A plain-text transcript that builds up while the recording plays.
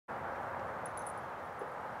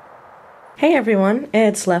Hey everyone,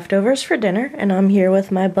 it's leftovers for dinner, and I'm here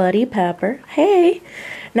with my buddy Pepper. Hey!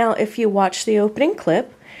 Now, if you watched the opening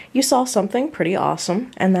clip, you saw something pretty awesome,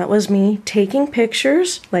 and that was me taking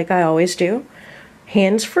pictures, like I always do,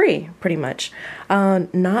 hands-free, pretty much,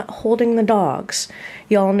 not holding the dogs.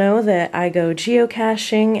 Y'all know that I go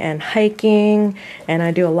geocaching and hiking, and I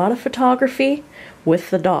do a lot of photography with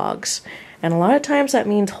the dogs. And a lot of times that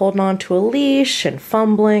means holding on to a leash and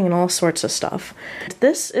fumbling and all sorts of stuff.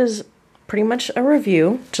 This is pretty much a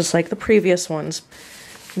review, just like the previous ones.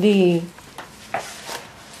 The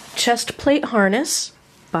Chestplate harness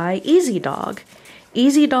by EzyDog.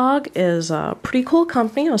 EzyDog is a pretty cool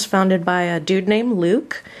company. It was founded by a dude named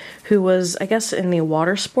Luke, who was, I guess, in the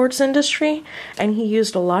water sports industry, and he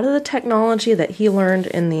used a lot of the technology that he learned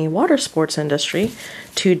in the water sports industry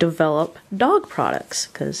to develop dog products,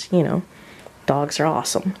 because, you know, dogs are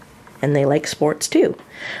awesome, and they like sports too.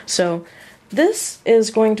 So this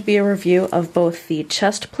is going to be a review of both the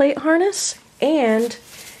Chestplate harness and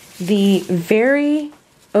the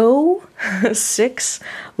Vario-6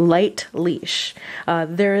 Lite leash.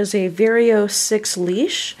 There is a Vario-6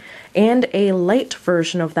 leash and a Lite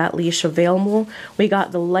version of that leash available. We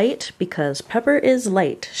got the Lite because Pepper is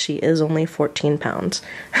light. She is only 14 pounds.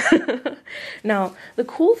 Now, the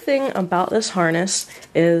cool thing about this harness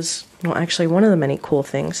is, well, actually one of the many cool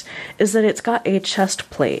things, is that it's got a chest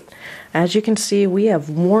plate. As you can see, we have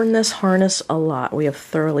worn this harness a lot. We have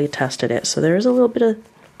thoroughly tested it, so there's a little bit of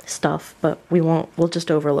stuff, but we'll just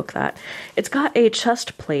overlook that. It's got a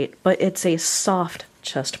chest plate, but it's a soft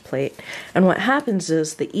chest plate. And what happens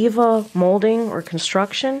is the EVA molding or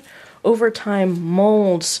construction over time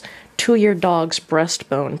molds to your dog's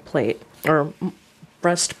breastbone plate, or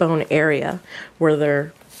breastbone area where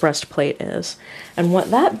their breastplate is. And what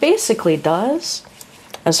that basically does,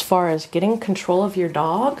 as far as getting control of your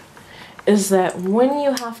dog, is that when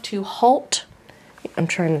you have to halt, come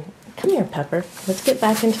here, Pepper, let's get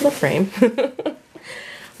back into the frame.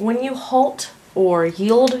 When you halt or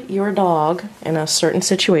yield your dog in a certain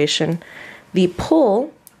situation, the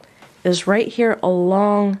pull is right here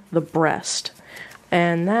along the breast.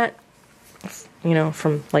 And that, you know,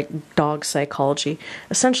 from like dog psychology,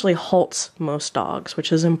 essentially halts most dogs,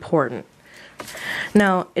 which is important.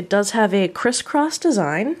 Now, it does have a crisscross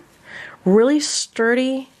design, really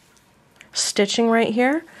sturdy stitching right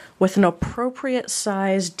here, with an appropriate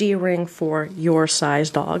size D-ring for your size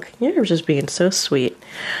dog. You're just being so sweet.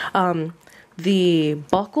 The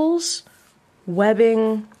buckles,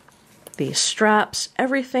 webbing, the straps,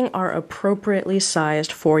 everything are appropriately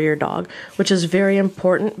sized for your dog, which is very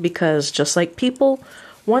important because just like people,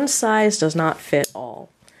 one size does not fit all.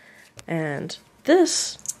 And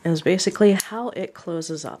this is basically how it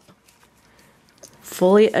closes up.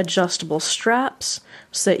 Fully adjustable straps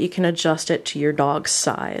so that you can adjust it to your dog's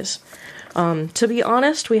size. To be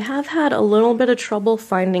honest, we have had a little bit of trouble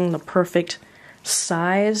finding the perfect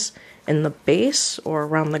size in the base or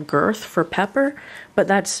around the girth for Pepper, but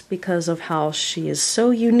that's because of how she is so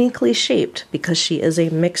uniquely shaped, because she is a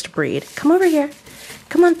mixed breed. Come over here.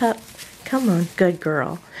 Come on, Pep. Come on, good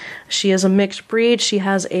girl. She is a mixed breed. She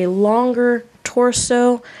has a longer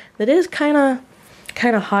torso that is kind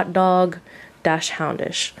of hot dog dash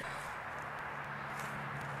houndish.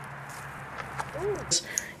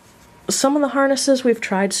 Some of the harnesses we've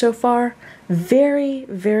tried so far, very,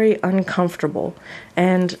 very uncomfortable,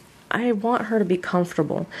 and I want her to be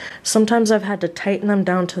comfortable. Sometimes I've had to tighten them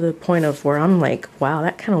down to the point of where I'm like, wow,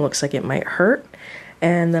 that kind of looks like it might hurt.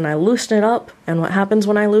 And then I loosen it up, and what happens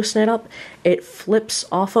when I loosen it up? It flips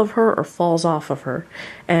off of her or falls off of her,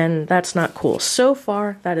 and that's not cool. So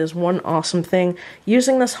far, that is one awesome thing.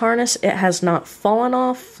 Using this harness, it has not fallen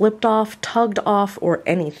off, flipped off, tugged off, or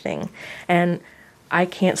anything. And I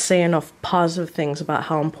can't say enough positive things about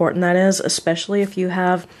how important that is, especially if you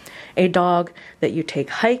have a dog that you take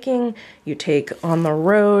hiking, you take on the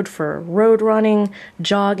road for road running,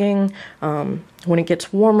 jogging. When it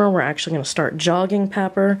gets warmer, we're actually going to start jogging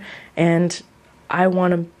Pepper, and I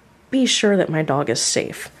want to be sure that my dog is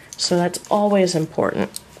safe. So that's always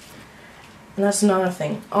important. And that's another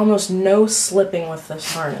thing, almost no slipping with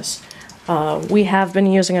this harness. We have been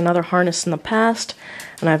using another harness in the past,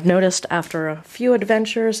 and I've noticed after a few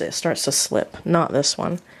adventures it starts to slip, not this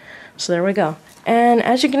one. So there we go. And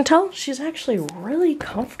as you can tell, she's actually really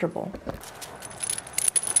comfortable.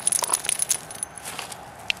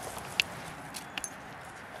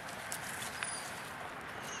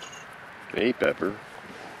 Hey, Pepper.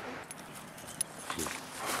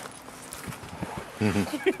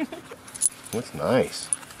 What's nice?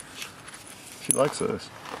 She likes this.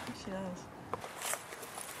 She does.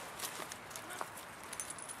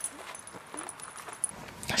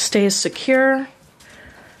 stays secure.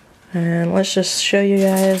 And let's just show you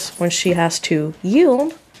guys when she has to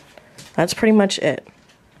yield. That's pretty much it.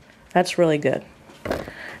 That's really good.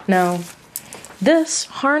 Now, this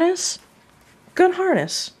harness, good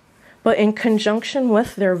harness, but in conjunction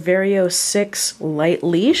with their Vario-6 Lite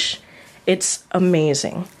Leash, it's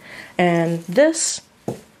amazing. And this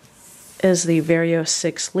is the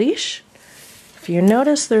Vario-6 Leash. If you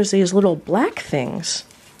notice, there's these little black things.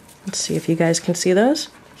 Let's see if you guys can see those.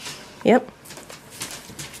 Yep.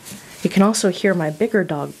 You can also hear my bigger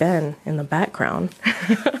dog, Ben, in the background.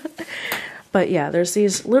 But yeah, there's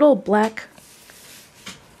these little black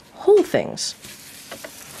hole things.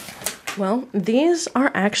 Well, these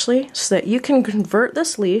are actually so that you can convert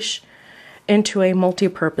this leash into a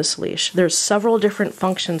multi-purpose leash. There's several different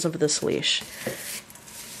functions of this leash.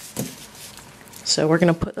 So we're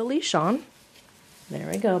going to put the leash on. There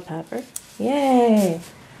we go, Pepper. Yay!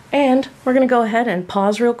 And we're going to go ahead and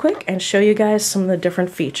pause real quick and show you guys some of the different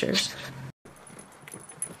features.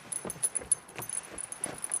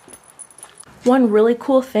 One really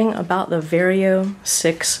cool thing about the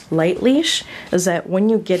Vario-6 Lite Leash is that when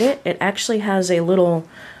you get it, it actually has a little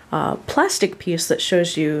plastic piece that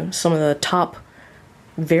shows you some of the top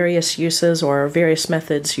various uses or various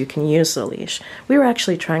methods you can use the leash. We were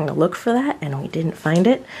actually trying to look for that and we didn't find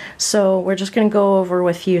it, so we're just going to go over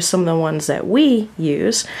with you some of the ones that we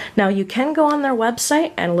use. Now you can go on their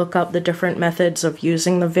website and look up the different methods of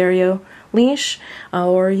using the Vario leash,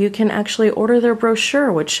 or you can actually order their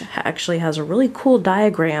brochure, which actually has a really cool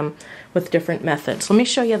diagram with different methods. Let me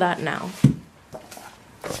show you that now.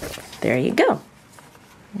 There you go.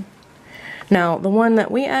 Now, the one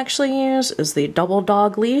that we actually use is the double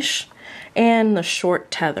dog leash and the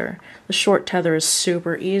short tether. The short tether is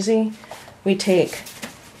super easy. We take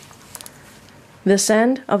this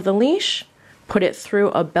end of the leash, put it through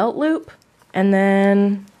a belt loop, and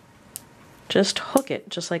then just hook it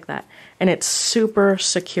just like that. And it's super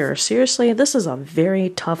secure. Seriously, this is a very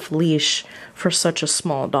tough leash for such a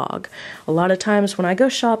small dog. A lot of times when I go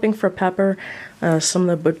shopping for Pepper, some of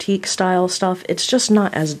the boutique style stuff, it's just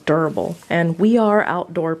not as durable. And we are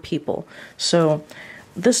outdoor people. So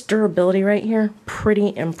this durability right here,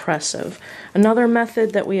 pretty impressive. Another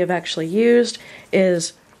method that we have actually used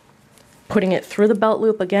is putting it through the belt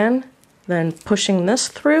loop again, then pushing this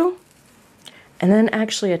through, and then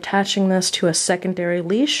actually attaching this to a secondary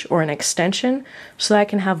leash or an extension so that I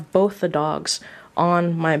can have both the dogs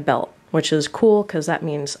on my belt, which is cool because that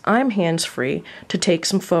means I'm hands-free to take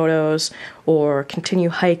some photos or continue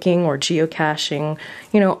hiking or geocaching,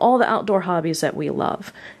 you know, all the outdoor hobbies that we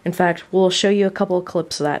love. In fact, we'll show you a couple of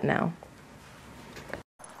clips of that now.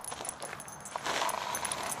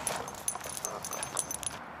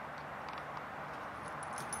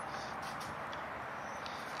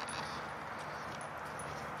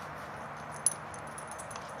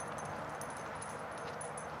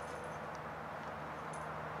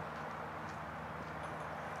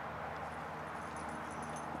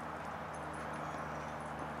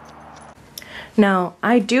 Now,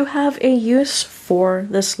 I do have a use for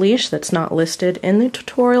this leash that's not listed in the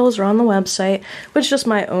tutorials or on the website, but it's just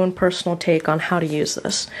my own personal take on how to use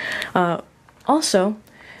this. Also,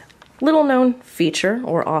 little known feature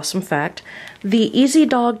or awesome fact, the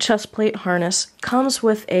EzyDog Chestplate harness comes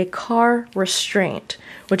with a car restraint,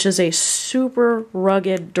 which is a super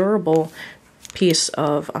rugged, durable piece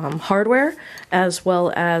of hardware, as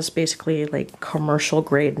well as basically like commercial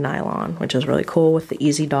grade nylon, which is really cool with the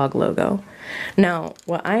EzyDog logo. Now,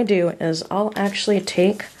 what I do is I'll actually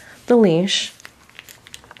take the leash,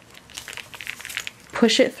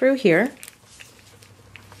 push it through here,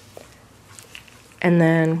 and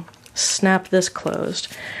then snap this closed.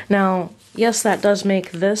 Now, yes, that does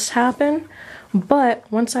make this happen, but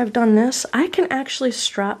once I've done this, I can actually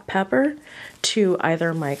strap Pepper to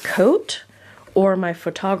either my coat or my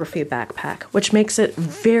photography backpack, which makes it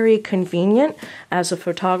very convenient as a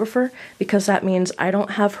photographer because that means I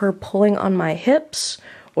don't have her pulling on my hips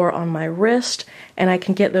or on my wrist, and I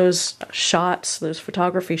can get those shots, those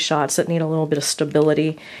photography shots that need a little bit of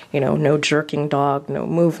stability, you know, no jerking dog, no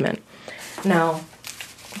movement. Now,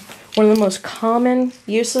 one of the most common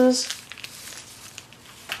uses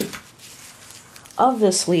of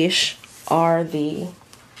this leash are the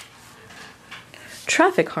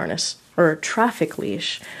traffic harness or traffic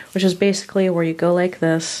leash, which is basically where you go like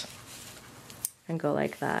this and go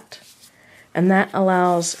like that. And that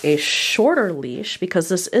allows a shorter leash, because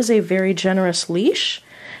this is a very generous leash.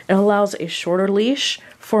 It allows a shorter leash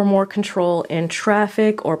for more control in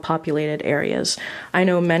traffic or populated areas. I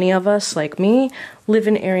know many of us, like me, live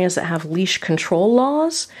in areas that have leash control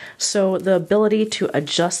laws, so the ability to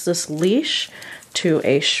adjust this leash to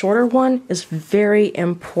a shorter one is very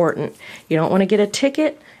important. You don't want to get a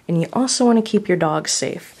ticket, and you also want to keep your dog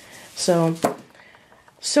safe.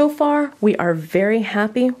 So far, we are very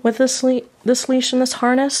happy with this leash and this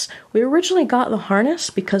harness. We originally got the harness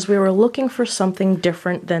because we were looking for something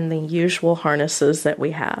different than the usual harnesses that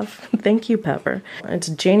we have. Thank you, Pepper. It's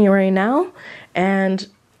January now, and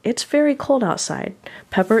it's very cold outside.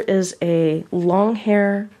 Pepper is a long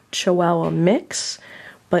hair Chihuahua mix,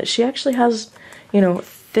 but she actually has, you know,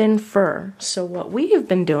 thin fur. So what we have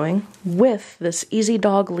been doing with this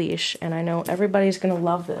EzyDog leash, and I know everybody's gonna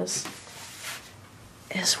love this,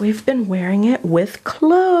 is we've been wearing it with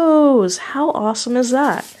clothes. How awesome is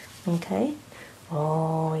that? Okay.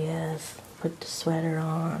 Oh yes, put the sweater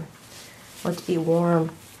on. Let's be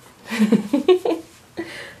warm.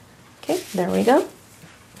 Okay, there we go.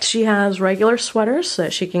 She has regular sweaters so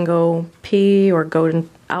that she can go pee or go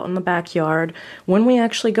out in the backyard. When we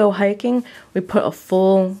actually go hiking, we put a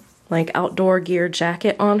full like outdoor gear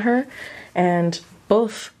jacket on her, and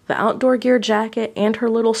both the outdoor gear jacket and her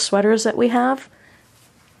little sweaters that we have,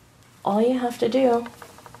 all you have to do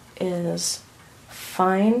is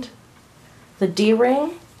find the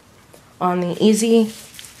D-ring on the Ezy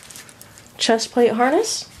Chestplate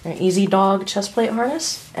harness, or EzyDog Chestplate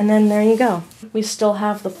harness, and then there you go. We still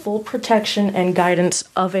have the full protection and guidance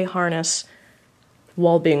of a harness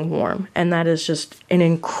while being warm, and that is just an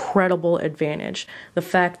incredible advantage. The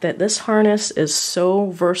fact that this harness is so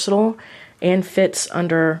versatile and fits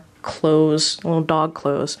under clothes, little dog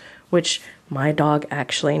clothes, which my dog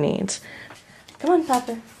actually needs. Come on,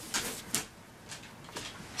 Pepper.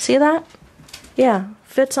 See that? Yeah,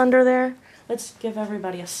 fits under there. Let's give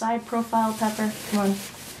everybody a side profile, Pepper. Come on.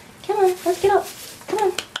 Come on, let's get up.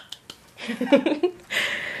 Come on.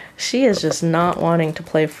 She is just not wanting to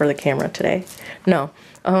play for the camera today. No,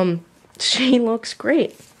 she looks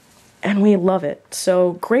great, and we love it.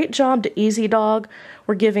 So great job to EzyDog.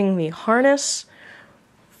 We're giving the harness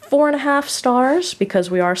 4.5 stars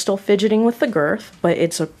because we are still fidgeting with the girth, but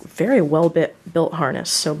it's a very well built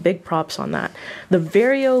harness, so big props on that. The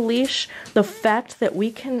Vario leash, the fact that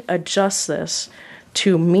we can adjust this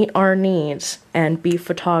to meet our needs and be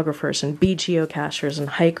photographers and be geocachers and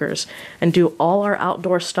hikers and do all our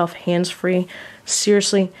outdoor stuff hands-free,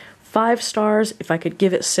 seriously, 5 stars. If I could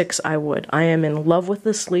give it 6, I would. I am in love with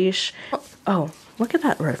this leash. Oh, look at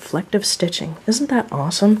that reflective stitching. Isn't that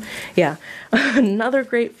awesome? Yeah, another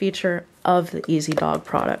great feature of the EzyDog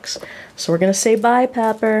products. So we're gonna say bye,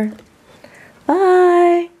 Pepper.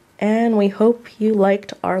 Bye! And we hope you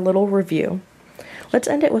liked our little review. Let's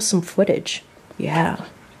end it with some footage. Yeah.